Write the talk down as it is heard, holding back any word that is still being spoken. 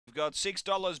We've got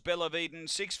 $6 Bell of Eden,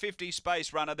 $6.50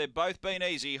 Space Runner. They've both been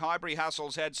easy. Highbury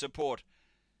Hustle's had support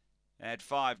at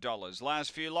 $5.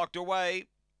 Last few locked away.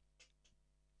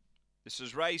 This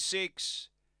is race 6.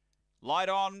 Light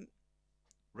on.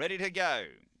 Ready to go.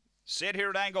 Set here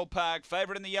at Angle Park.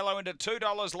 Favourite in the yellow into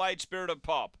 $2 late, Spirit of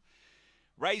Pop.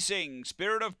 Racing,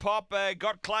 Spirit of Pop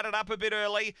got cluttered up a bit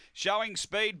early, showing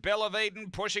speed. Bell of Eden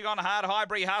pushing on hard.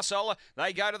 Highbury Hustle,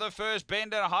 they go to the first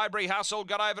bend and Highbury Hustle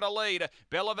got over to lead.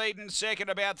 Bell of Eden second,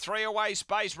 about 3 away.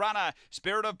 Space Runner,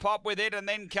 Spirit of Pop with it, and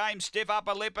then came Stiff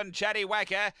Upper Lip and Chatty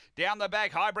Whacker. Down the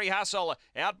back, Highbury Hustle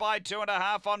out by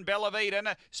 2.5 on Bell of Eden.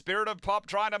 Spirit of Pop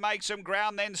trying to make some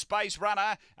ground, then Space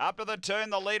Runner up to the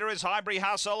turn. The leader is Highbury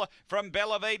Hustle from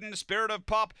Bell of Eden. Spirit of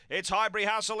Pop, it's Highbury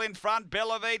Hustle in front.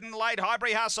 Bell of Eden late.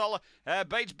 Highbury Hustle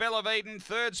beats Bell of Eden.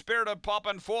 Third, Spirit of Pop,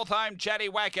 and fourth home, Chatty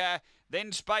Whacker.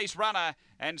 Then Space Runner,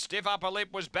 and Stiff Upper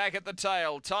Lip was back at the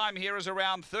tail. Time here is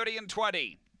around 30 and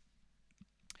 20.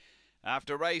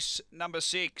 After race number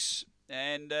 6,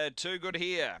 and too good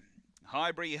here.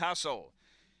 Highbury Hustle.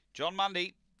 John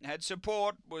Mundy had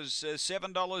support, was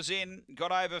 $7 in,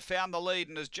 got over, found the lead,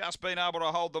 and has just been able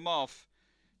to hold them off.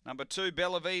 Number 2,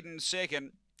 Bell of Eden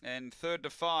second, and third to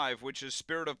 5, which is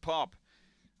Spirit of Pop.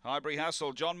 Highbury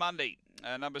Hustle, John Mundy,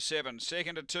 number 7.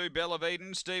 Second to 2, Bell of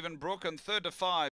Eden, Stephen Brook, and third to 5.